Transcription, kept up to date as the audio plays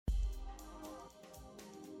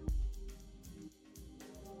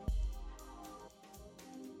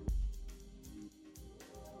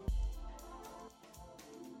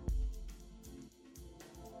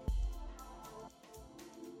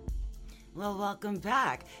Well, welcome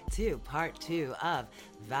back to part 2 of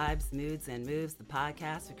Vibes, Moods, and Moves, the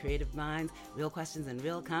podcast for creative minds, real questions and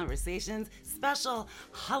real conversations. Special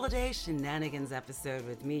holiday shenanigans episode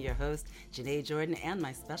with me, your host, Janae Jordan, and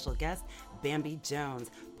my special guest, Bambi Jones.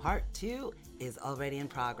 Part 2 is already in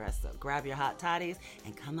progress, so grab your hot toddies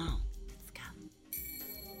and come on, let's go.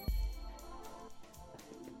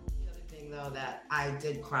 The other thing, though, that I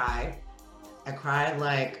did cry. I cried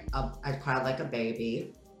like a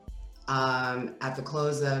baby. At the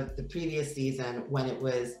close of the previous season, when it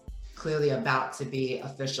was clearly about to be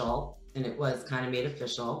official, and it was kind of made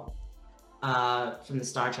official from the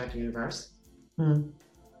Star Trek universe. And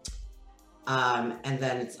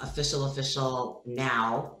then it's official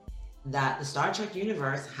now that the Star Trek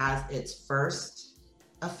universe has its first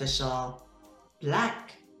official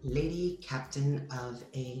Black lady captain of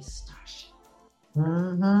a starship.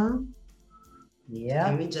 Yeah.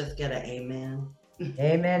 Can we just get an amen?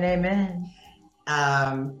 Amen, amen.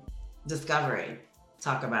 Discovery.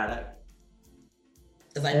 Talk about it.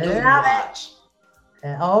 Because I know you Love watch.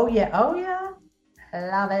 Oh yeah.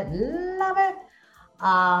 Love it.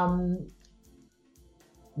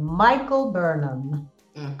 Michael Burnham.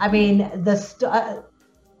 I mean, the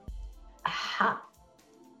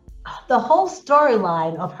whole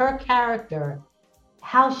storyline of her character,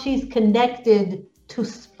 how she's connected to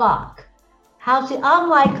Spock. I'm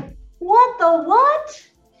like, what the what?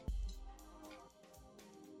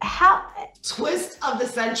 How? Twist of the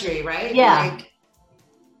century, right? Yeah.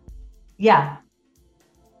 Yeah.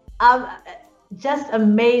 Just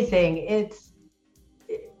amazing. It's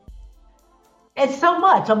so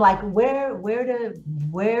much. I'm like,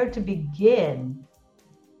 where to begin?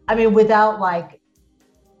 I mean, without like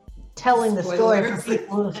telling the story for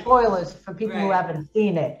people, spoilers for people who haven't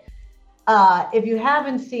seen it. If you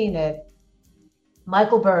haven't seen it,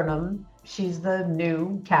 Michael Burnham, she's the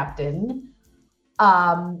new captain.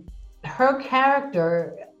 Her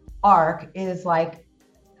character arc is like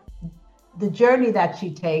the journey that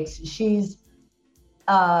she takes. She's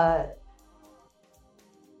how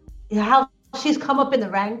she's come up in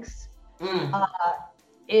the ranks.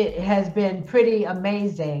 It has been pretty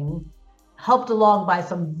amazing, helped along by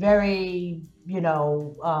some very,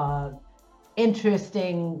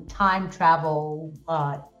 interesting time travel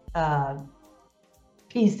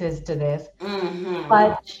pieces to this.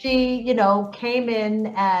 But she, came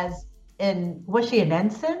in was she an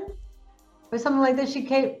ensign or something like this? She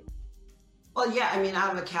came. Well, yeah, I mean,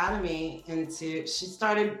 out of academy she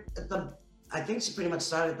started I think she pretty much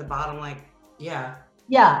started at the bottom, like, yeah.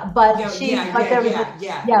 Yeah, but there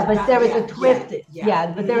was a twist.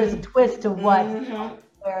 But there was a twist to what,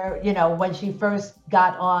 where, when she first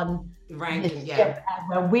got on ranking, ship,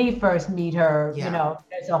 when we first meet her,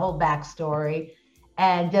 there's a whole backstory.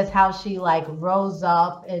 And just how she like rose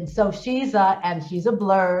up, and so she's a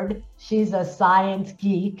blurred. She's a science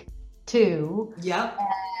geek too. Yep.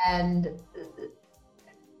 And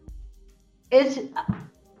it's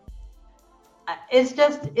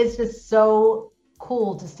just so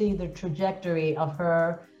cool to see the trajectory of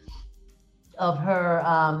her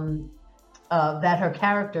that her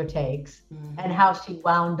character takes, and how she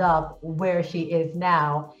wound up where she is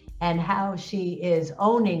now, and how she is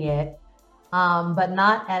owning it. But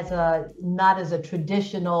not as a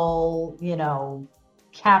traditional,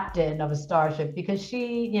 captain of a starship, because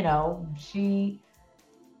she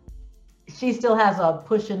still has a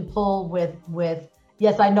push and pull with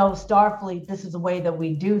yes, I know Starfleet, this is the way that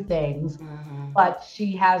we do things, but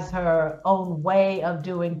she has her own way of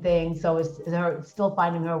doing things. So it's her still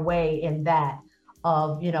finding her way in that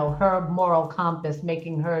of, her moral compass,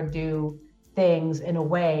 making her do things in a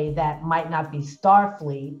way that might not be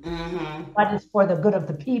Starfleet, but it's for the good of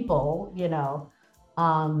the people,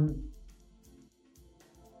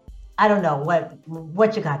 I don't know what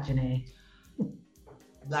you got, Janae.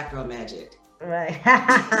 Black girl magic. Right.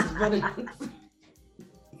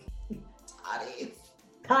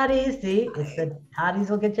 Toddies, see, it's the toddies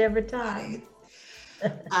will get you every time.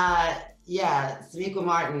 Tamika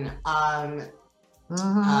Martin.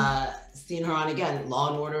 Seen her on, again, Law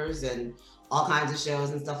and Orders and all kinds of shows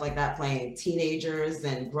and stuff like that, playing teenagers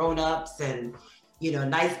and grown-ups and,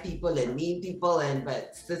 nice people and mean people.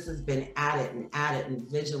 But sis has been at it and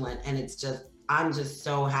vigilant. And I'm just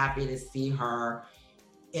so happy to see her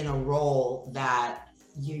in a role that,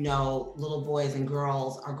 little boys and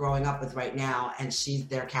girls are growing up with right now, and she's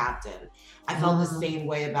their captain. I felt the same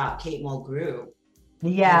way about Kate Mulgrew.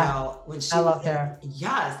 Yeah. When she I loved her.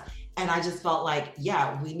 Yes. And I just felt like,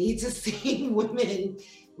 we need to see women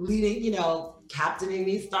leading, captaining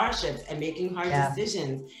these starships and making hard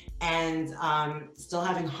decisions, and still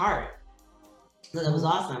having heart. So that was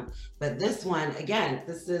awesome. But this one, again,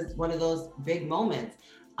 this is one of those big moments.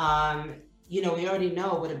 You know, we already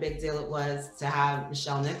know what a big deal it was to have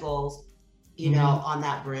Michelle Nichols, you know, on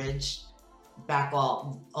that bridge back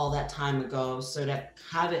all that time ago. So to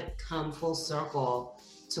have it come full circle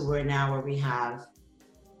to where now where we have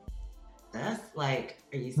this, like,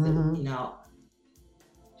 are you still, you know,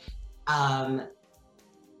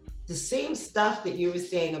 the same stuff that you were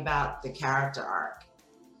saying about the character arc.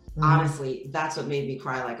 Honestly, that's what made me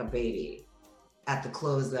cry like a baby at the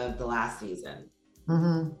close of the last season.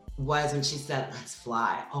 Was when she said, "Let's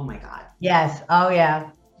fly." Oh my God. Yes. Oh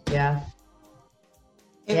yeah. Yeah.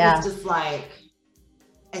 It was just like,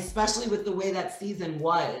 especially with the way that season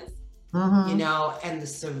was, you know, and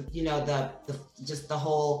the, you know, the just the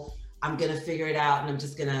whole, I'm gonna figure it out and I'm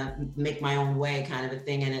just gonna make my own way kind of a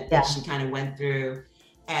thing in it that she kind of went through.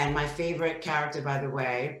 And my favorite character, by the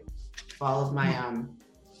way, for all of my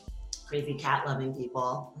crazy cat loving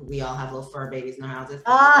people, we all have little fur babies in our houses.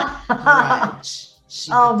 Reg.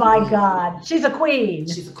 Oh my God, she's a queen.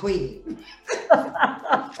 She's a queen.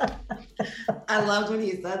 I loved when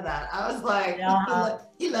he said that. I was like,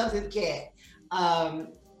 he loves his cat.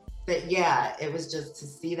 But yeah, it was just to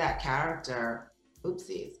see that character.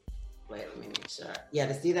 Oopsies. Wait, let me make sure. Yeah,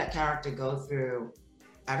 to see that character go through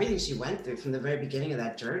everything she went through from the very beginning of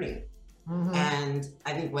that journey. And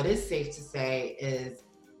I think what is safe to say is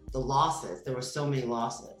the losses. There were so many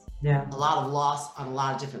losses. Yeah. A lot of loss on a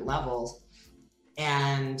lot of different levels.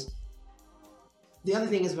 And the other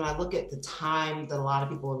thing is when I look at the time that a lot of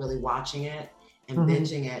people are really watching it and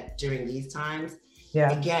binging it during these times,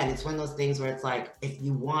 again, it's one of those things where it's like, if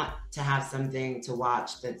you want to have something to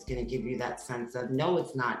watch that's going to give you that sense of, no,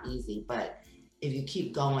 it's not easy, but if you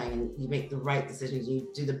keep going and you make the right decisions,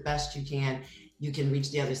 you do the best you can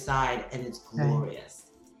reach the other side, and it's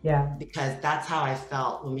glorious. Yeah. Because that's how I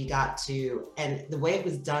felt when we got to, and the way it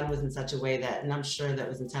was done was in such a way that, and I'm sure that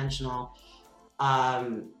was intentional,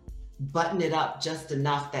 button it up just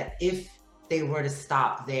enough that if they were to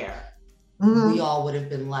stop there, we all would have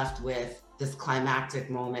been left with this climactic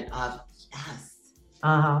moment of, yes,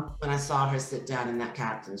 when I saw her sit down in that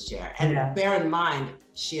captain's chair. And bear in mind,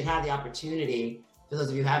 she had the opportunity, for those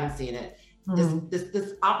of you who haven't seen it,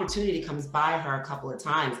 this opportunity comes by her a couple of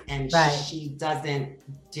times and she doesn't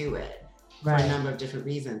do it for a number of different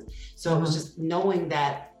reasons. So it was just knowing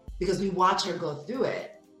that, because we watch her go through it,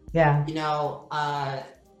 you know,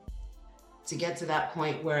 to get to that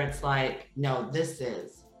point where it's like, no, this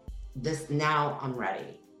now I'm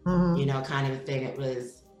ready, you know, kind of a thing. It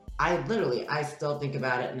was, I still think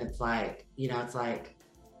about it and it's like, you know, it's like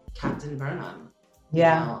Captain Burnham, you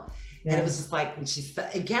know? And it was just like, when she,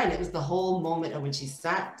 again, it was the whole moment of when she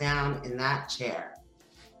sat down in that chair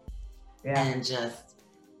and just,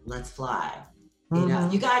 let's fly. You know,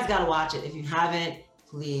 you guys got to watch it. If you haven't,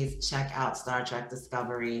 please check out Star Trek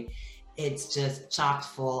Discovery. It's just chock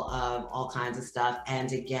full of all kinds of stuff.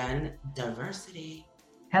 And again, diversity.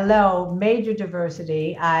 Hello, major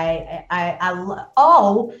diversity. And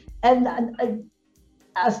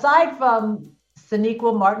aside from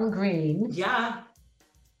Sonequa Martin Green,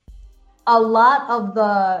 a lot of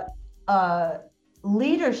the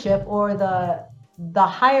leadership or the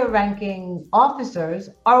higher ranking officers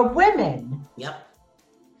are women. Yep.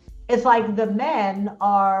 It's like the men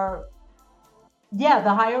are, the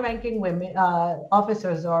higher ranking women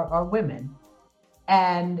officers are women,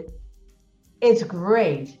 and it's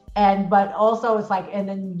great. But also it's like, and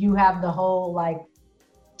then you have the whole like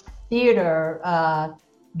theater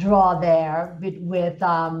draw there with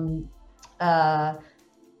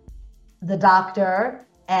the Doctor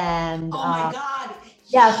and oh my God.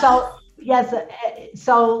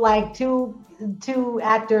 So like two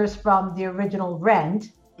actors from the original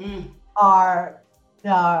Rent are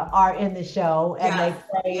in the show, and they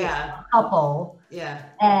play a couple.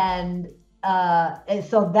 And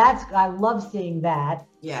so I love seeing that.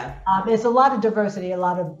 There's a lot of diversity, a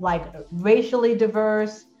lot of like racially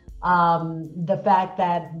diverse, the fact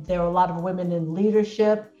that there are a lot of women in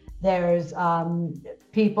leadership. There's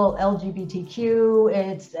people LGBTQ.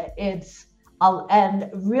 It's and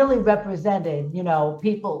really represented. You know,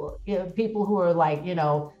 people who are like, you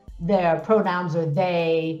know, their pronouns are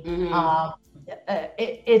they.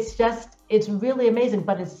 It's really amazing,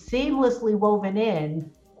 but it's seamlessly woven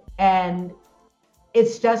in, and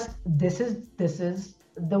it's just this is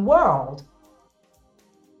the world.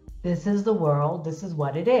 This is the world. This is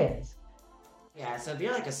what it is. Yeah. So if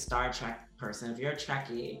you're like a Star Trek person, if you're a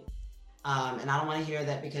Trekkie, and I don't want to hear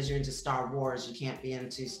that because you're into Star Wars, you can't be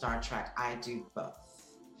into Star Trek. I do both.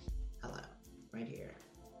 Hello, right here,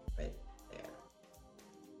 right there.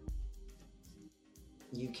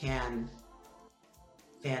 You can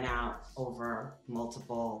fan out over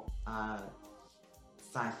multiple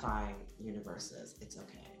sci-fi universes. It's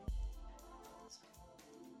okay.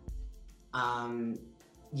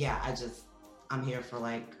 Yeah, I'm here for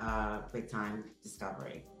like big time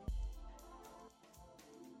discovery.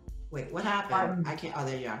 Wait, what happened? I can't. Oh,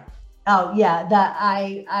 there you are. Oh yeah,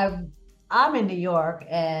 I'm in New York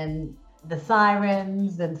and the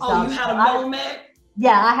sirens and stuff. Oh, you had a moment?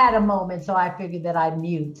 Yeah, I had a moment, so I figured that I'd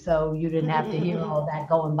mute so you didn't have to hear all that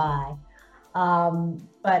going by.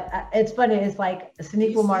 But it's funny. It's like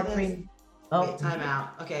Sonequa Mark-Green. Oh, wait, time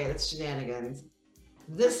out. Okay, it's shenanigans.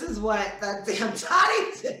 This is what that damn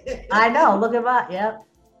Toddy did. I know. Look at that. Yep.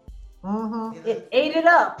 Mm-hmm. It ate it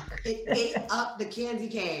up. It ate up the candy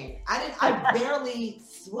cane. I barely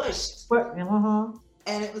swished.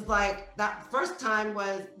 And it was like that first time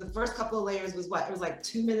was the first couple of layers was what? It was like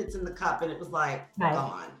 2 minutes in the cup and it was like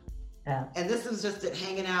gone. Yeah. And this was just it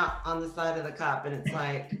hanging out on the side of the cup and it's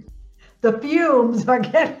like the fumes are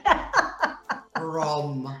getting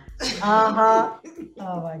rum. Oh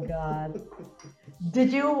my God.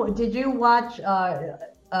 Did you watch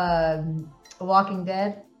Walking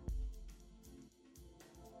Dead?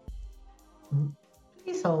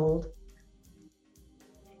 He's old.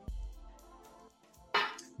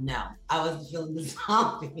 No, I wasn't feeling the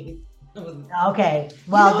zombies. Okay,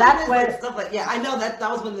 well, that's where like stuff like I know that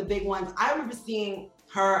was one of the big ones. I remember seeing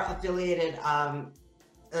her affiliated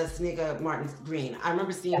Sonequa Martin-Green. I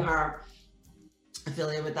remember seeing her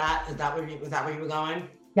affiliated with that. Was that where you were going?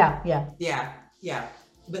 Yeah.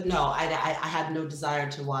 But no, I had no desire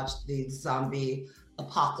to watch the zombie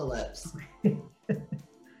apocalypse.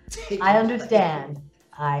 I understand.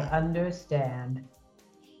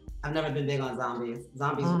 I've never been big on zombies.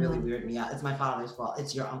 Zombies really weird me out. It's my father's fault.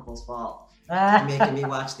 It's your uncle's fault. Making me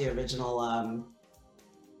watch the original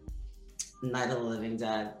Night of the Living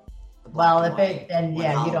Dead. Well, if it, then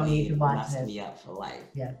yeah, you don't need to watch this. Me up for life.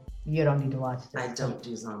 Yeah, you don't need to watch this. I don't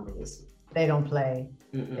do zombies. They don't play.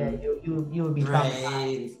 Yeah, you would be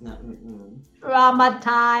traumatized. No,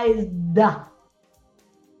 traumatized.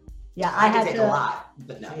 Yeah, I had take to, a lot,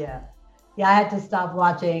 but no. Yeah, I had to stop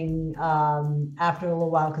watching after a little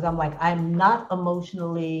while because I'm like, I'm not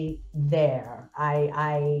emotionally there.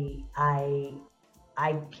 I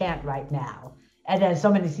can't right now. And then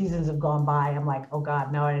so many seasons have gone by. I'm like, oh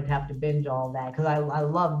God, now I didn't have to binge all that because I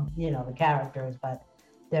love, the characters, but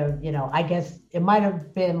they're, I guess it might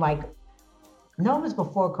have been like, no, it was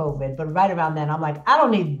before COVID, but right around then, I'm like, I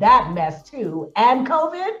don't need that mess too. And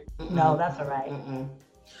COVID? No, that's all right.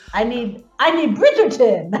 I need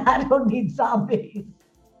Bridgerton. I don't need zombies.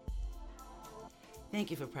 Thank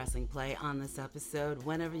you for pressing play on this episode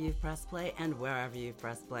whenever you've pressed play and wherever you've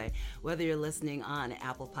pressed play. Whether you're listening on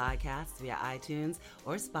Apple Podcasts via iTunes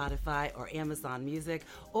or Spotify or Amazon Music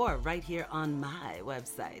or right here on my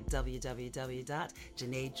website,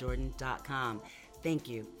 www.JanaeJordan.com. Thank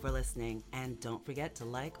you for listening, and don't forget to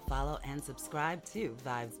like, follow, and subscribe to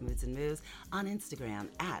Vibes, Moods, and Moves on Instagram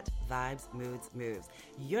at Vibes, Moods, Moves,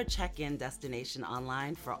 your check-in destination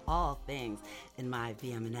online for all things in my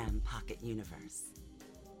VM&M pocket universe.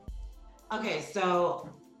 Okay, so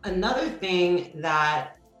another thing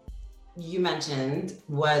that you mentioned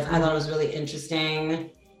was I thought it was really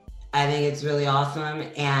interesting. I think it's really awesome,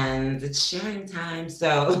 and it's sharing time.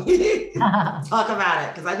 So talk about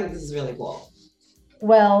it, because I think this is really cool.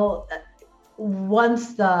 Well,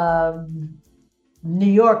 once the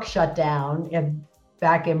New York shut down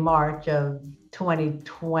back in March of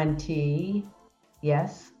 2020,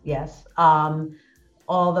 yes,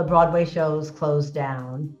 all the Broadway shows closed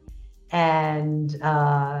down, and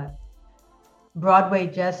Broadway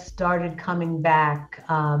just started coming back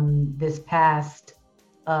this past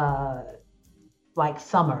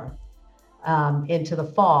summer into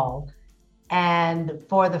the fall, and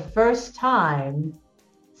for the first time,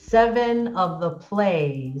 7 of the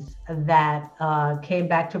plays that came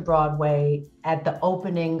back to Broadway at the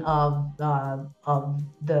opening of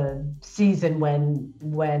the season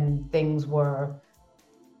when things were,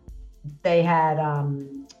 they had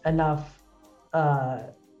enough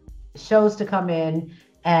shows to come in,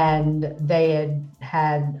 and they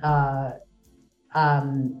had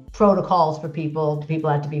protocols for people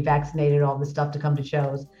had to be vaccinated, all this stuff to come to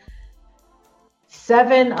shows.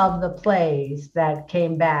 7 of the plays that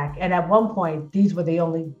came back, and at one point, these were the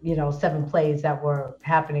only, 7 plays that were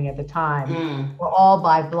happening at the time, were all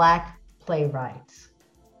by Black playwrights.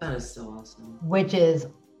 That is so awesome. Which is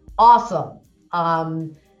awesome.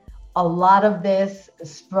 A lot of this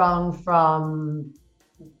sprung from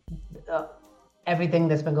everything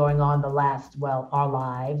that's been going on our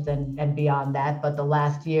lives and beyond that, but the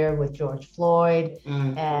last year with George Floyd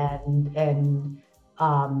and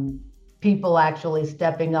people actually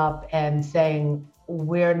stepping up and saying,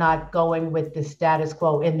 we're not going with the status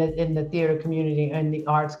quo in the theater community and the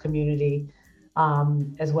arts community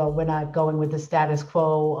as well. We're not going with the status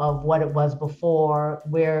quo of what it was before.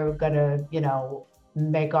 We're gonna,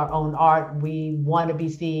 make our own art. We want to be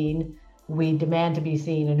seen. We demand to be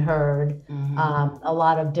seen and heard. A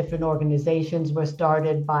lot of different organizations were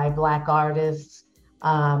started by Black artists.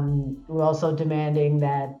 We're also demanding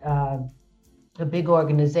that the big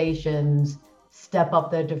organizations step up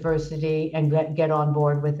their diversity and get on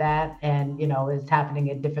board with that. And, it's happening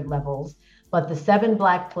at different levels. But the 7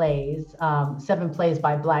 plays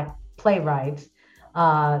by Black playwrights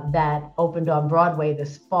that opened on Broadway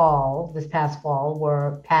this past fall,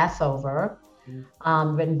 were Passover,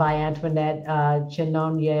 written by Antoinette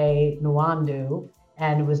Chinonye Nwandu,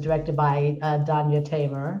 and it was directed by Danya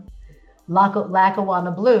Tamer.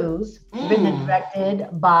 Lackawanna Blues, written and directed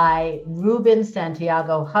by Ruben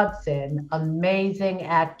Santiago Hudson, amazing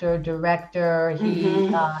actor, director. He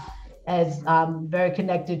is very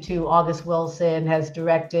connected to August Wilson, has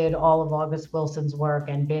directed all of August Wilson's work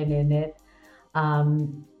and been in it.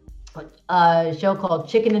 A show called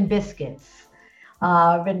Chicken and Biscuits,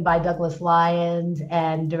 written by Douglas Lyons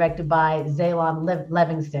and directed by Zaylon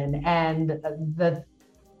Livingston. And the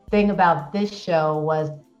thing about this show was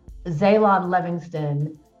Zaylon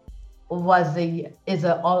Livingston is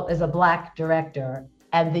a Black director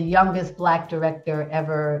and the youngest Black director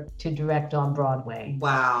ever to direct on Broadway.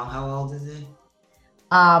 Wow, how old is he?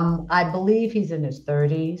 I believe he's in his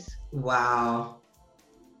 30s. Wow.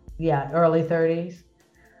 Yeah, early 30s.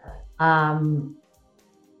 And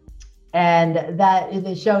that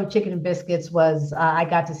the show Chicken and Biscuits was, I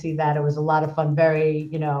got to see that. It was a lot of fun.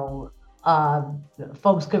 Very,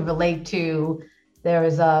 folks could relate to. There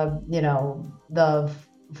is the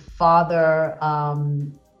father,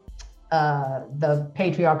 the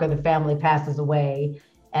patriarch of the family passes away,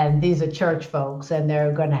 and these are church folks, and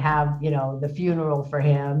they're going to have, the funeral for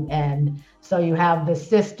him. And so you have the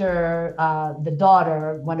sister, the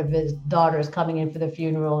daughter, one of his daughters coming in for the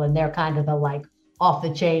funeral, and they're kind of the like off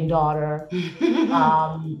the chain daughter,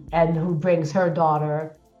 and who brings her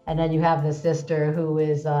daughter. And then you have the sister who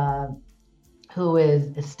is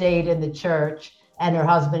stayed in the church, and her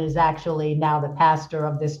husband is actually now the pastor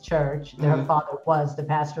of this church. Her father was the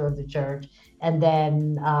pastor of the church. And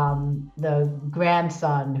then the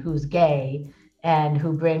grandson who's gay and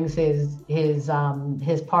who brings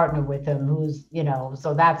his partner with him, who's,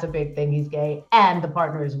 so that's a big thing. He's gay and the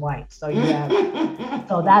partner is white. So you have,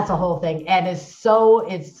 so that's a whole thing. And it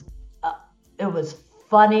was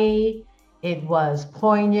funny. It was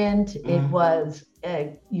poignant. It was,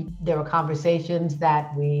 there were conversations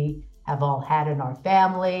that we have all had in our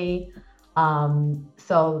family.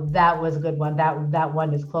 So that was a good one. That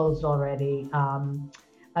one is closed already.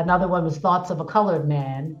 Another one was Thoughts of a Colored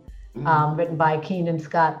Man, written by Keenan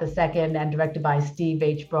Scott II and directed by Steve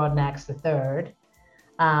H. Broadnax III.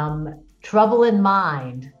 Trouble in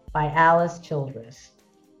Mind by Alice Childress,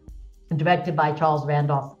 and directed by Charles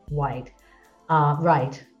Randolph Wright.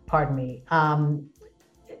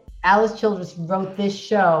 Alice Childress wrote this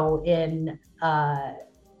show in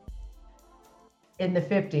the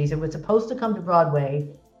 50s. It was supposed to come to Broadway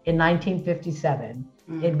in 1957.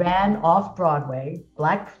 It ran off Broadway,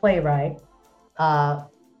 Black playwright. The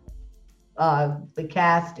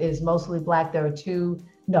cast is mostly Black. There are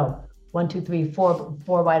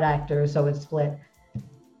four white actors, so it's split.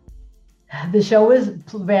 The show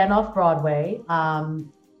ran off Broadway.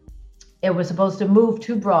 It was supposed to move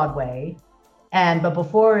to Broadway. But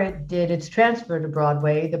before it did its transfer to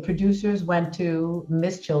Broadway, the producers went to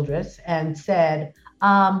Miss Childress and said,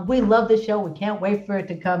 we love the show. We can't wait for it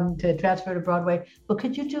to come to transfer to Broadway. But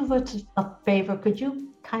could you do us a favor? Could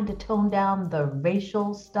you kind of tone down the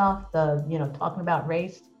racial stuff, talking about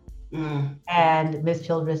race? And Miss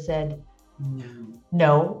Childress said,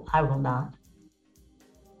 no, I will not.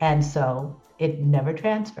 And so it never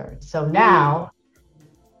transferred. So now,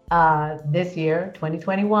 this year,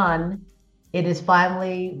 2021, it is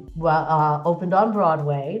finally opened on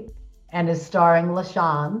Broadway and is starring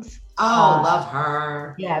LaChanze. Oh, love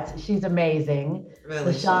her. Yes, she's amazing.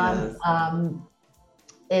 Really, LaChanze,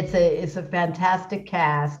 it's a fantastic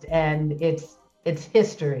cast, and it's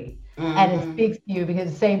history. And it speaks to you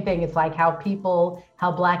because the same thing, it's like how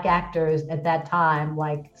Black actors at that time,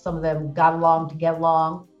 like some of them got along to get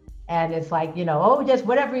along. And it's like, just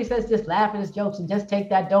whatever he says, just laugh at his jokes and just take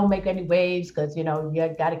that. Don't make any waves because, you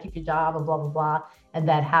got to keep your job and blah, blah, blah. And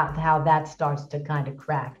that how that starts to kind of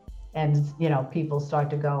crack. And, people start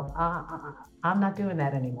to go, I'm not doing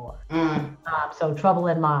that anymore. So Trouble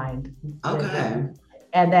in Mind. Okay.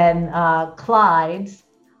 And then Clyde's,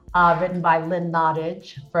 written by Lynn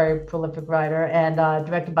Nottage, very prolific writer, and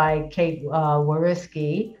directed by Kate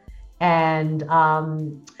Wariski. And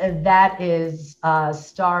that is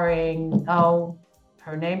starring,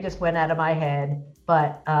 her name just went out of my head,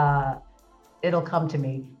 but it'll come to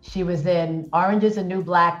me. She was in Orange is the New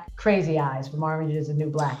Black, Crazy Eyes from Orange is the New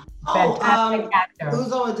Black. Fantastic actor.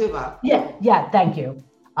 Uzo Aduba. Yeah, thank you.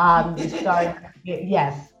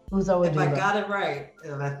 Yes, Uzo Aduba. If I got it right,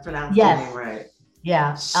 if I pronounced the name right.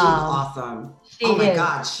 Yeah. She's awesome. Oh my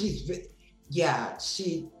God, did you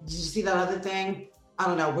see that other thing? I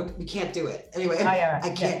don't know, we can't do it. Anyway, I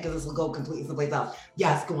can't because this will go completely someplace else.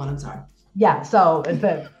 Yes, go on, I'm sorry. Yeah, so it's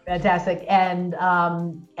fantastic. And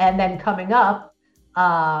then coming up,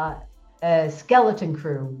 Skeleton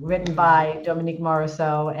Crew, written by Dominique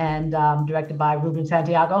Morisseau and directed by Ruben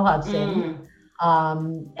Santiago Hudson.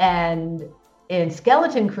 And in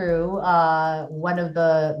Skeleton Crew, one of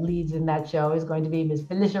the leads in that show is going to be Miss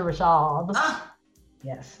Felicia Rashad.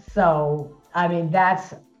 Yes, so I mean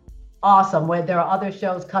that's awesome. Where there are other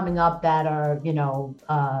shows coming up that are,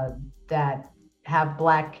 that have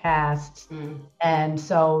Black casts, and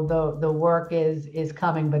so the work is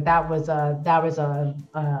coming. But that was a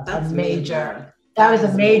major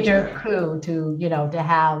coup to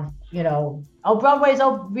have Broadway's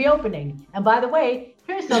reopening. And by the way,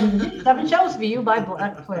 here's some 7 shows for you by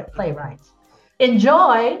Black playwrights.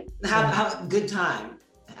 Enjoy. Have a good time.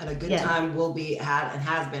 And a good time will be had and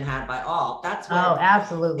has been had by all. That's what. Oh,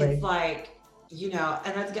 absolutely. It's like,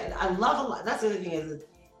 and that's good. I love a lot. That's the other thing is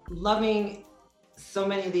loving so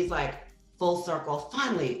many of these like full circle,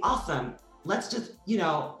 finally, awesome. Let's just,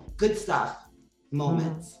 good stuff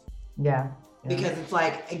moments. Yeah. Because it's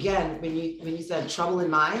like, again, when you said Trouble in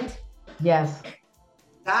Mind. Yes.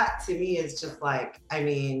 That to me is just like, I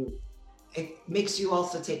mean, it makes you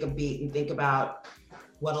also take a beat and think about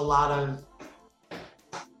what a lot of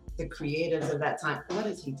the creatives of that time, what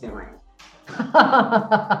is he doing?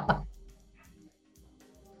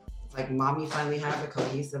 It's like mommy finally has a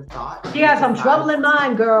cohesive thought. He has some trouble in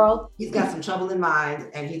mind, girl. He's got some trouble in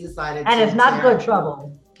mind, and he decided and it's not good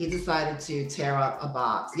trouble. He decided to tear up a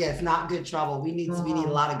box. Yeah, it's not good trouble. We need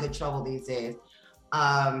a lot of good trouble these days.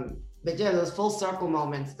 But yeah, those full circle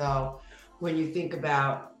moments though, when you think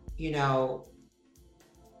about,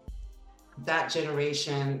 that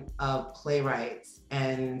generation of playwrights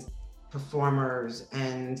and performers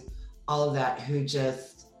and all of that who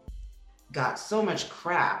just got so much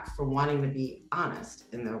crap for wanting to be honest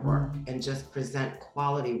in their work and just present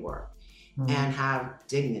quality work and have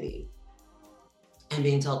dignity, and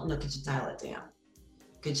being told, no, could you dial it down?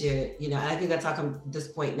 Could you, and I think that's how come this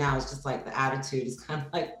point now is just like the attitude is kind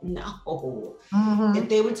of like, no. If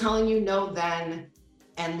they were telling you no then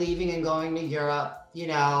and leaving and going to Europe,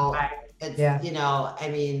 it's, I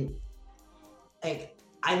mean, like,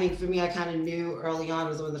 I think for me, I kind of knew early on,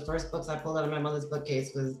 was one of the first books I pulled out of my mother's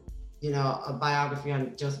bookcase was, a biography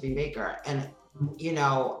on Josephine Baker. And,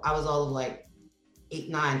 I was all like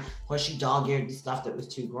 8, 9, of course she dog-eared the stuff that was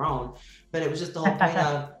too grown, but it was just the whole point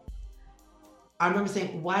of, I remember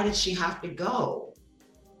saying, why did she have to go?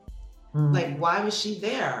 Like, why was she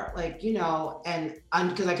there? Like, and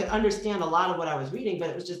because I could understand a lot of what I was reading,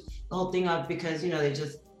 but it was just the whole thing of, because,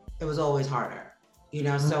 it was always harder,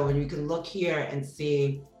 so when you can look here and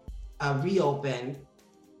see a reopen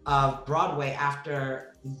of Broadway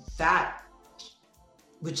after that,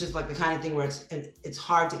 which is like the kind of thing where it's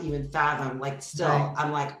hard to even fathom, like still, right.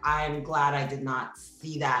 I'm like, I'm glad I did not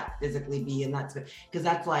see that physically be in that, because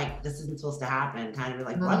that's like, this isn't supposed to happen, kind of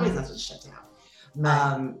like, Broadway's not supposed to shut down.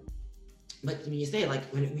 Right. But when you say like,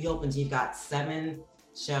 when it reopens, you've got 7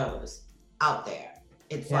 shows out there.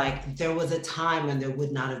 It's like, there was a time when there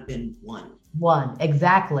would not have been one.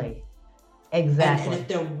 Exactly. And if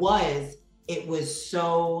there was, it was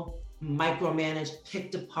so micromanaged,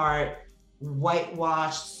 picked apart,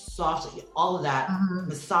 whitewashed, soft, all of that,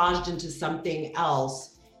 massaged into something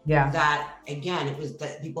else. Yeah. That again, it was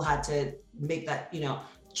that people had to make that,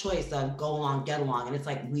 choice of go along, get along. And it's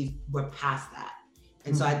like, we're past that.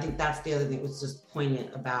 And so I think that's the other thing that was just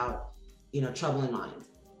poignant about, Trouble in Mind.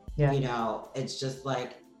 Yeah. It's just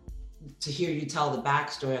like, to hear you tell the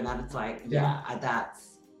backstory and that, it's like,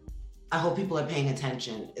 I hope people are paying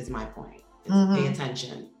attention is my point. Pay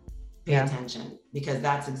attention. Pay attention, because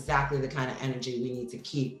that's exactly the kind of energy we need to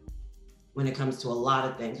keep when it comes to a lot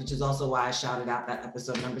of things, which is also why I shouted out that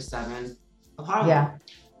episode number 7 of Harlem. Yeah.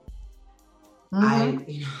 I'm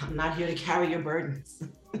not here to carry your burdens.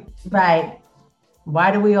 Right.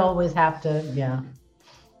 Why do we always have to? Yeah.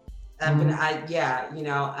 I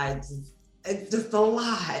it's just a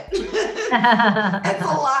lot. It's a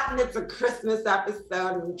lot, and it's a Christmas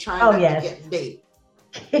episode, and trying not to get bait.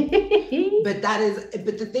 But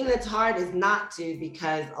the thing that's hard is not to,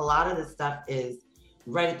 because a lot of the stuff is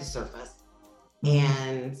right at the surface.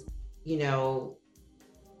 And, you know,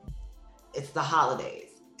 it's the holidays.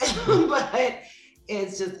 But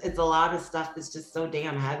it's a lot of stuff that's just so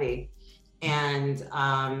damn heavy. And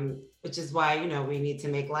which is why, you know, we need to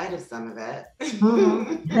make light of some of it.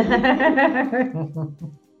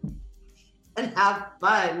 And have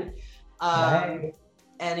fun. Right.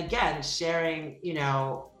 And again, sharing, you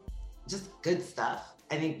know, just good stuff.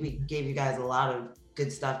 I think we gave you guys a lot of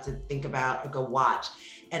good stuff to think about or go watch.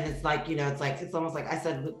 And it's like, you know, it's almost like I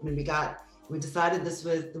said, when we decided this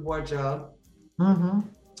was the wardrobe.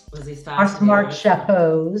 Was these our smart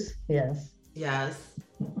chapeaus. Yes.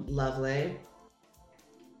 Lovely.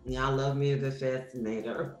 Yeah, I love me a good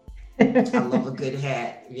fascinator. I love a good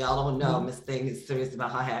hat. If y'all don't know, Miss Thing is serious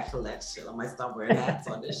about her hat collection. I might start wearing hats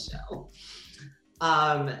on this show.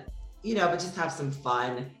 You know, but just have some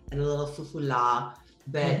fun and a little fufula.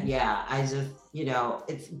 But yeah, I just, you know,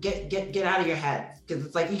 it's get out of your head, because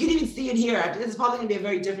it's like, you can even see it here. It's probably gonna be a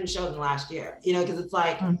very different show than last year, you know, because it's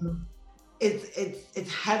like,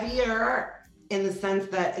 it's heavier in the sense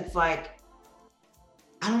that it's like,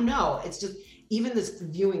 I don't know, it's just, even this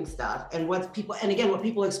viewing stuff and what people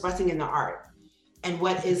are expressing in the art, and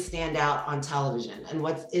what is standout on television, and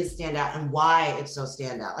what is standout and why it's so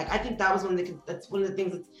standout. Like, I think that's one of the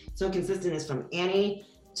things that's so consistent, is from Annie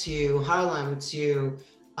to Harlem to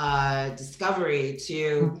Discovery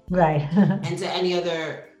to and to any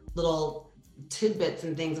other little tidbits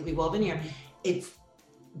and things that we wove in here.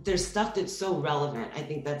 There's stuff that's so relevant. I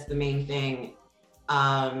think that's the main thing.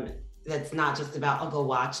 That's not just about, I'll go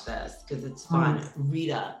watch this because it's fun.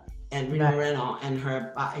 Rita Moreno and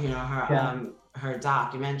her, you know, her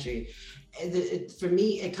documentary. For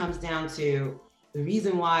me, it comes down to the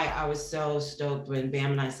reason why I was so stoked when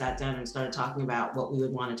Bam and I sat down and started talking about what we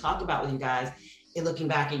would want to talk about with you guys, and looking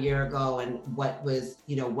back a year ago and what was,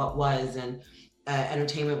 and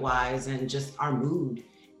entertainment wise, and just our mood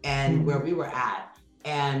and where we were at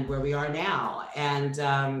and where we are now.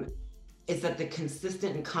 And it's that the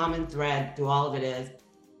consistent and common thread through all of it is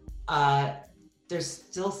there's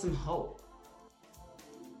still some hope.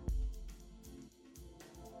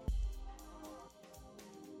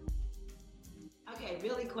 Okay,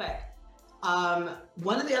 really quick.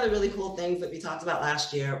 One of the other really cool things that we talked about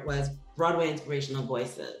last year was Broadway Inspirational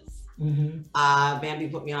Voices. Bambi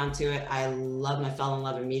put me onto it. I fell in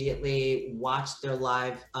love immediately. Watched their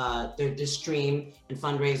live, their stream and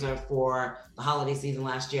fundraiser for the holiday season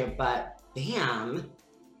last year. But Bam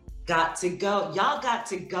got to go. Y'all got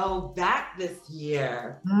to go back this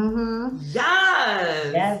year.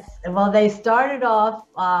 Yes. Well, they started off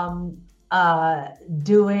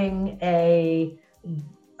doing a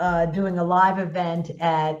live event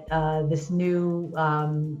at this new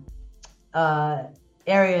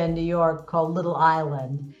area in New York called Little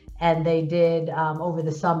Island, and they did over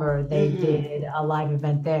the summer did a live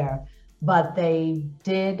event there. But they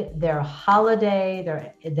did their holiday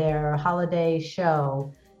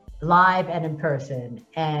show live and in person,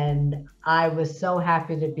 and I was so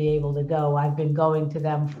happy to be able to go. I've been going to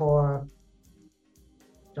them for,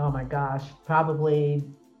 oh my gosh, probably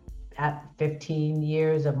at 15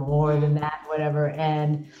 years or more than that, whatever.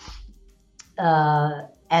 And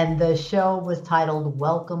the show was titled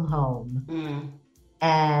Welcome Home.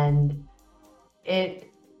 And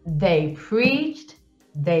they preached,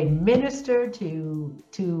 they ministered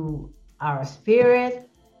to our spirit.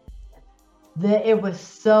 It was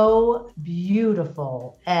so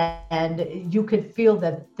beautiful, and you could feel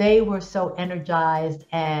that they were so energized,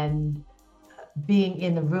 and being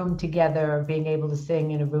in the room together, being able to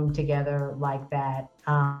sing in a room together like that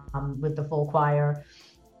with the full choir.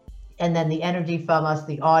 And then the energy from us,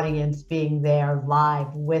 the audience being there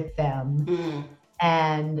live with them.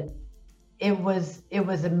 And it was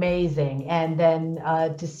amazing. And then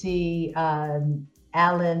to see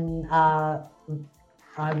Alan,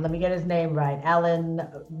 let me get his name right, Alan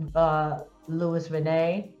Louis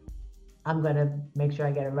Renee. I'm gonna make sure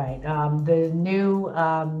I get it right. The new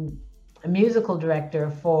musical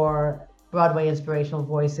director for Broadway Inspirational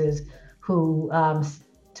Voices, who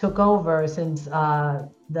took over since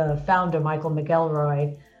the founder, Michael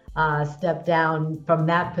McElroy, stepped down from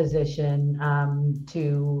that position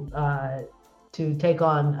to take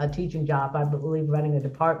on a teaching job, I believe, running a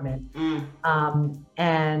department.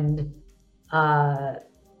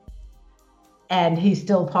 And he's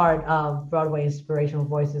still part of Broadway Inspirational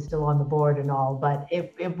Voices, still on the board and all. But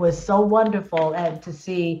it was so wonderful, and to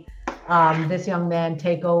see this young man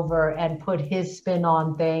take over and put his spin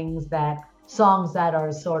on things, that songs that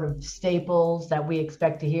are sort of staples that we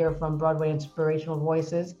expect to hear from Broadway inspirational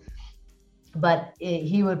voices. But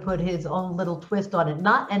he would put his own little twist on it,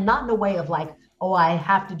 not in a way of like, oh, I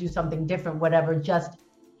have to do something different, whatever, just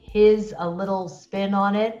his a little spin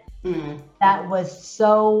on it. That was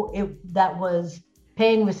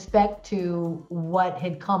paying respect to what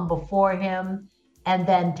had come before him, and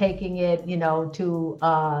then taking it, to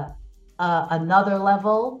another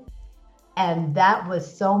level. And that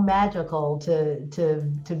was so magical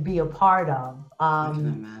to be a part of. I can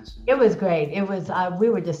imagine. It was great. It was we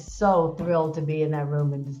were just so thrilled to be in that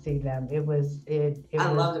room and to see them. I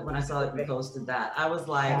loved it when I saw that you posted that. I was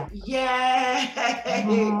like, yay!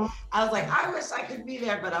 I was like, I wish I could be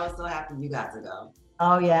there, but I was so happy you got to go.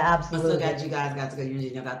 Oh yeah, absolutely. I'm so glad you guys got to go. You and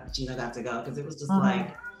Gino got to go, because it was just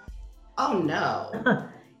like, oh no.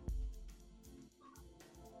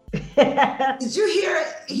 Did you hear it?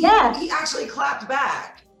 He actually clapped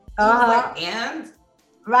back. He was like, and?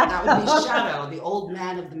 Right. That would be Shadow, the old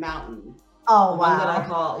man of the mountain. Oh, wow. One that I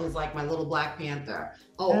call is like my little Black Panther.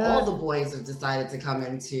 All the boys have decided to come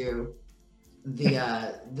into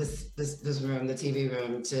the this room, the TV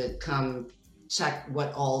room, to come check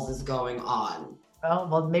what alls is going on. Oh,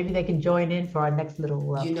 well, maybe they can join in for our next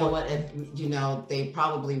little. You know what? They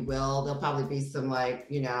probably will. There'll probably be some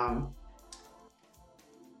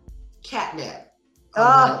catnip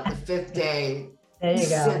on the fifth day. There you go.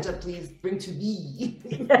 Santa, please bring to me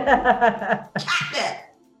catnip.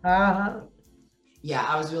 Yeah,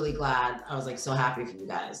 I was really glad. I was like so happy for you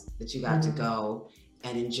guys that you got to go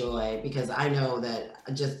and enjoy, because I know that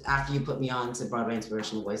just after you put me on to Broadway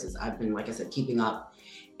Inspirational Voices, I've been, like I said, keeping up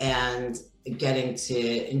and getting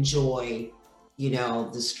to enjoy,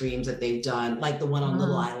 the streams that they've done, like the one on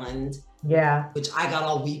Little Island. Yeah. Which I got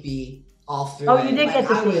all weepy all through. Oh, you did get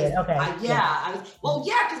to see it. Okay. Because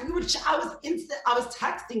I was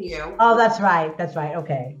texting you. Oh, that's right.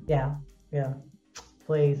 Okay. Yeah.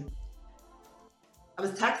 Please. I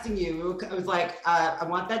was texting you. I was like, I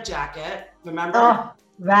want that jacket. Remember? Oh,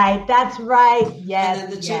 right. That's right. Yes.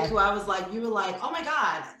 And then the chick who I was like, you were like, oh my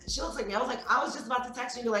God, she looks like me. I was like, I was just about to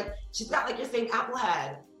text you. You're like, she's got like your same apple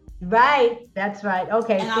head. Right. That's right.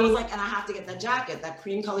 Okay. And I was like, and I have to get that jacket. That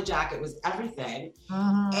cream color jacket was everything.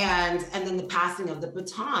 And then the passing of the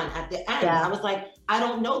baton at the end. I was like, I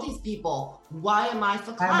don't know these people. Why am I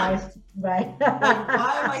succumbed? Right.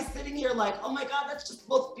 Why am I sitting here like, oh my God, that's just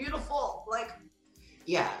most beautiful. Like,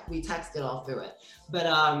 yeah, we texted all through it. But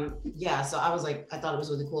so I was like, I thought it was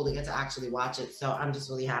really cool to get to actually watch it. So I'm just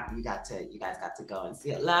really happy you guys got to go and see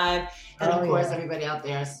it live. And of course, everybody out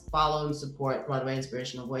there, follow and support Broadway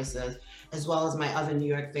Inspirational Voices, as well as my other New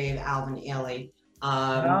York fave, Alvin Ailey.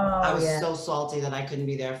 I was so salty that I couldn't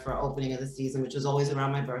be there for opening of the season, which was always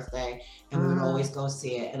around my birthday, and we would always go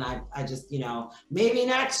see it. And I just, maybe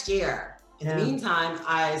next year. In the meantime,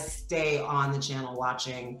 I stay on the channel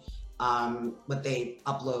watching what they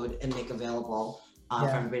upload and make available for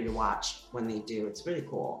everybody to watch when they do. It's really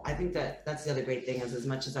cool. I think that's the other great thing is, as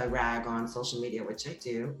much as I rag on social media, which I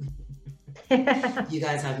do, you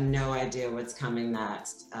guys have no idea what's coming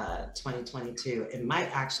next. 2022. It might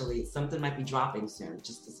actually, something might be dropping soon,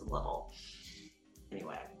 just as a little.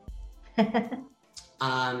 Anyway.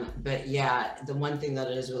 But yeah, the one thing that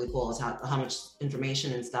is really cool is how much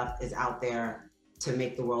information and stuff is out there to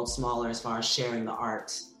make the world smaller as far as sharing the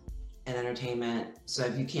art and entertainment. So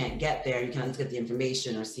if you can't get there, you can at least get the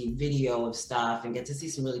information or see video of stuff and get to see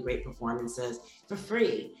some really great performances for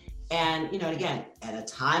free. And, again, at a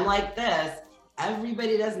time like this,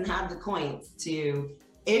 everybody doesn't have the coins to,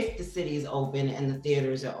 if the city is open and the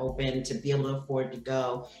theaters are open, to be able to afford to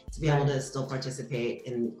go, to be able to still participate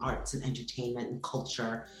in arts and entertainment and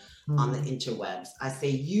culture on the interwebs. I say,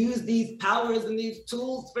 use these powers and these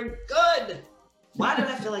tools for good. Why did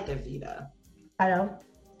I feel like Evita? I know.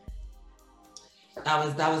 That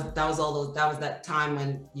was that time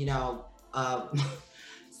when,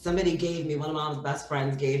 somebody gave me, one of my mom's best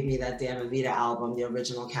friends gave me that damn Evita album, the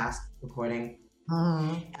original cast recording.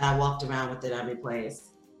 And I walked around with it every place.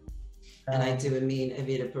 And I do a mean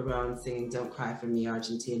Evita Peron singing Don't Cry for Me,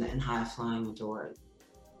 Argentina, and High Flying Adored.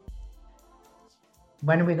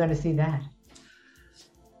 When are we going to see that?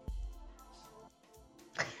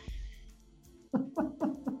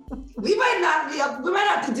 We might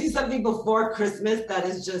have to do something before Christmas that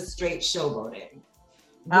is just straight showboating.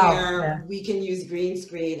 Where we can use green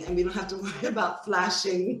screen and we don't have to worry about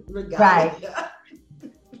flashing regalia. Right.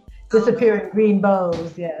 Disappearing green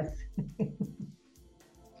bows, yes.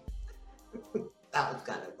 That was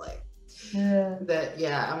kind of like,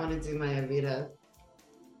 I want to do my Evita.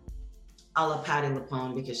 I love Patti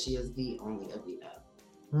LuPone because she is the only Avita.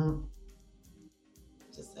 Mm.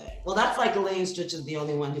 Just say. Well, that's like Elaine Stritch is the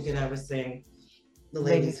only one who could ever sing The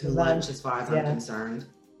Ladies Who Lunch, as far as I'm concerned.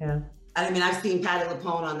 Yeah. I mean, I've seen Patti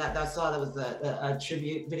LuPone on that. I saw that was a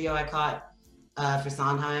tribute video I caught for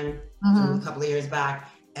Sondheim from a couple of years back,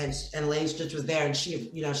 and Elaine Stritch was there, and she,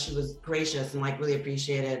 you know, she was gracious and like really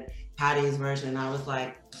appreciated Patti's version. And I was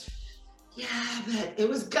like, yeah, but it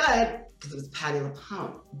was good because it was Patti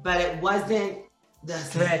LuPone, but it wasn't the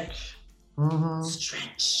Stretch.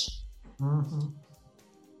 Stretch. Mm-hmm.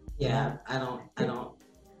 Yeah, I don't.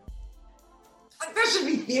 Like, there should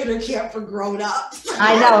be theater camp for grown-ups.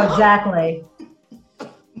 I know, exactly.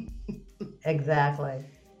 Exactly.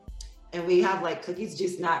 And we have like cookies,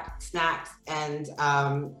 juice, snacks, and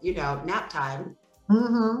you know, nap time.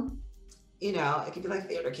 Mm-hmm. You know, it could be like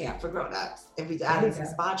theater camp for grown-ups if we added some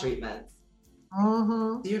spa treatments.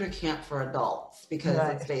 Mm-hmm. Theater camp for adults, because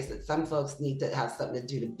let's face it, some folks need to have something to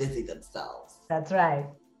do to busy themselves. That's right.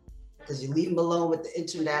 Because you leave them alone with the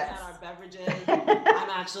internet. Our beverages. I'm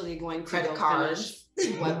actually going to go finish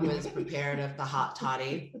what was prepared of the hot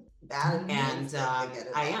toddy. And I'm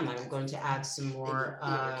going to add some more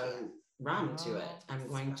rum to it. I'm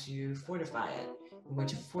going to fortify it. I'm going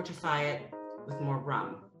to fortify it with more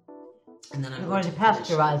rum. And then I'm going to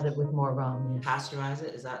pasteurize it with more rum. Yeah. Pasteurize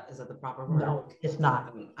it? Is that the proper word? No, it's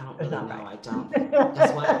not. I don't really know. Right. I don't.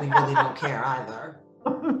 That's why we really don't care either.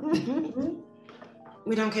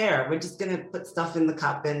 We don't care. We're just gonna put stuff in the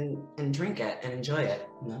cup and drink it and enjoy it.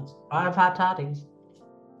 You know? Our hot toddies.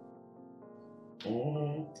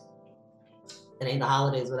 It ain't the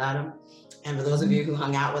holidays without them. And for those of you who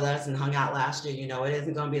hung out with us and hung out last year, you know it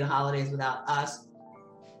isn't gonna be the holidays without us.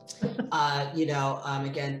 You know,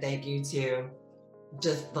 again, thank you to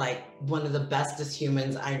just like one of the bestest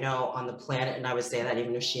humans I know on the planet, and I would say that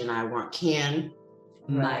even if she and I weren't kin.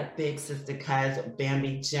 My big sister cuz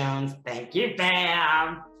Bambi Jones. Thank you,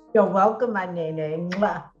 Bam. You're welcome, my nene.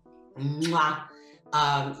 Mwah. Mwah.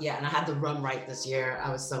 Yeah, and I had the rum right this year.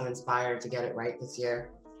 I was so inspired to get it right this year.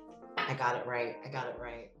 I got it right.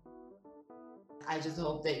 I just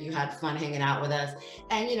hope that you had fun hanging out with us,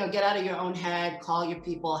 and you know, get out of your own head, call your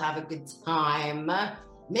people, have a good time,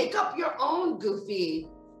 make up your own goofy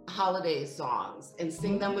holiday songs and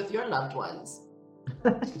sing them with your loved ones.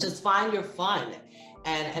 Just find your fun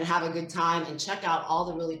and have a good time, and check out all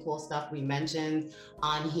the really cool stuff we mentioned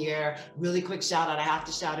on here. Really quick shout out, I have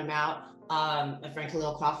to shout him out, my friend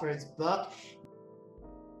Khalil Crawford's book.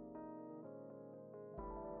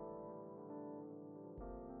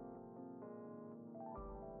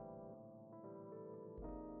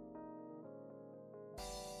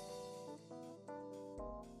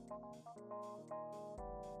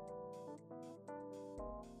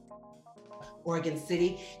 Oregon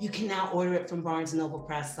City. You can now order it from Barnes & Noble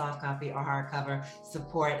Press, soft copy or hardcover.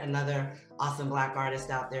 Support another awesome Black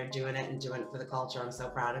artist out there doing it and doing it for the culture. I'm so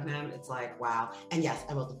proud of him. It's like, wow. And yes,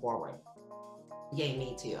 I wrote the foreword. Yay,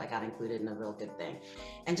 me too. I got included in a real good thing.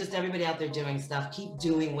 And just everybody out there doing stuff, keep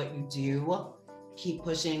doing what you do. Keep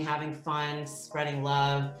pushing, having fun, spreading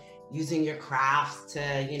love, using your crafts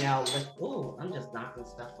to, you know, I'm just knocking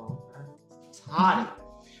stuff over. It's hot.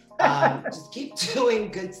 Just keep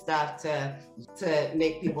doing good stuff to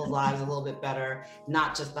make people's lives a little bit better,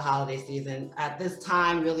 not just the holiday season. At this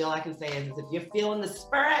time, really all I can say is if you're feeling the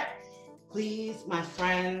spirit, please, my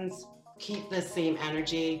friends, keep the same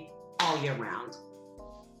energy all year round.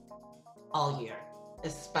 All year,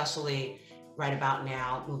 especially right about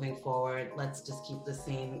now, moving forward. Let's just keep the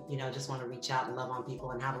same, you know, just want to reach out and love on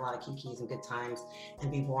people and have a lot of kikis and good times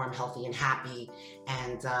and be warm, healthy, and happy,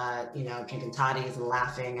 and, you know, drinking toddies and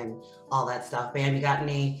laughing and all that stuff. Bam, you got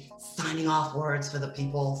any signing off words for the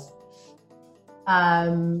people?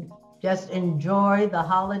 Just enjoy the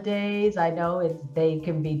holidays. I know they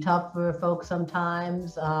can be tough for folks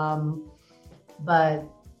sometimes, but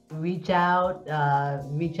reach out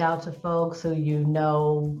to folks who you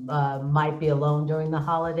know might be alone during the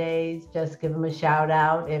holidays. Just give them a shout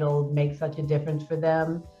out. It'll make such a difference for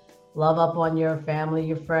them. Love up on your family,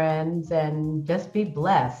 your friends, and just be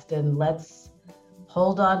blessed. And let's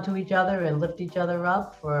hold on to each other and lift each other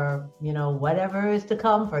up for, you know, whatever is to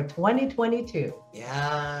come for 2022.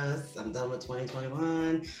 Yes, I'm done with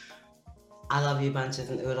 2021. I love you, bunches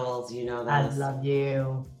and oodles. You know that. I love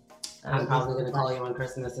you. I'm probably going to call you on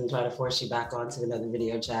Christmas and try to force you back onto another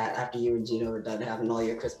video chat after you and Gino are done having all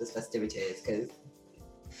your Christmas festivities, because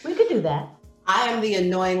we could do that. I am the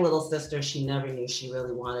annoying little sister she never knew she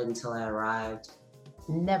really wanted until I arrived.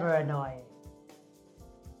 Never annoying.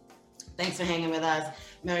 Thanks for hanging with us.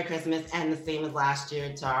 Merry Christmas, and the same as last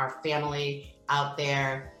year to our family out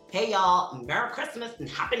there Hey, y'all, Merry Christmas and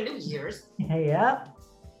Happy New Year's. Yep.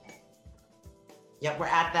 Yep, we're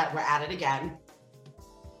at it again.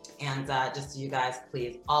 And just so you guys,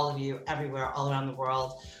 please, all of you, everywhere, all around the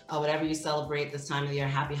world, whatever you celebrate this time of the year,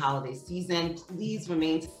 happy holiday season. Please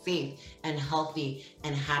remain safe and healthy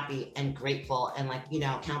and happy and grateful. And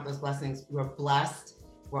count those blessings. We're blessed.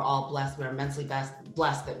 We're all blessed. We're immensely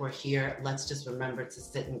blessed that we're here. Let's just remember to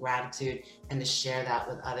sit in gratitude and to share that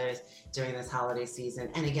with others during this holiday season.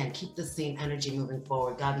 And again, keep the same energy moving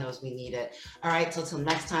forward. God knows we need it. All right, till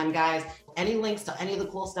next time, guys. Any links to any of the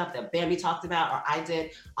cool stuff that Bambi talked about or I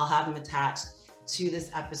did, I'll have them attached to this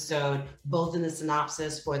episode, both in the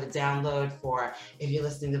synopsis for the download for if you're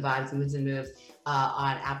listening to Vibes, Moods, and Moves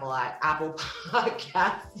on Apple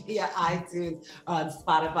Podcasts, via iTunes, on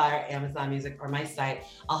Spotify or Amazon Music or my site.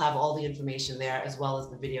 I'll have all the information there as well as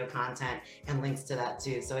the video content and links to that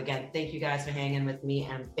too. So again, thank you guys for hanging with me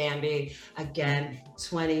and Bambi. Again,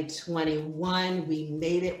 2021, we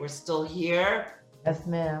made it. We're still here. Yes,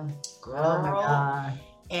 ma'am. Girl. Oh my God.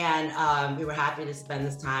 And we were happy to spend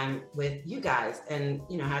this time with you guys and,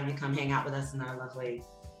 have you come hang out with us in our lovely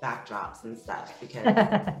backdrops and stuff, because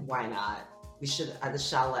why not? We should, at the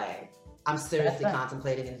chalet. I'm seriously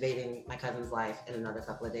contemplating invading my cousin's life in another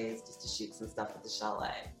couple of days just to shoot some stuff at the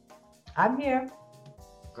chalet. I'm here.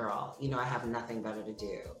 Girl, I have nothing better to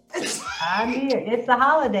do. I'm here. It's the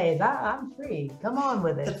holidays. I'm free. Come on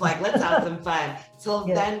with it. It's like, let's have some fun. Till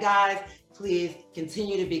then, guys, please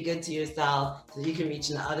continue to be good to yourself so you can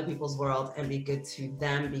reach into other people's world and be good to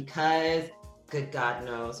them, because good God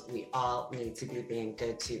knows we all need to be being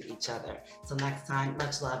good to each other. Till next time,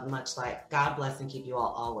 much love, much light. God bless and keep you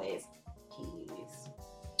all always. Peace.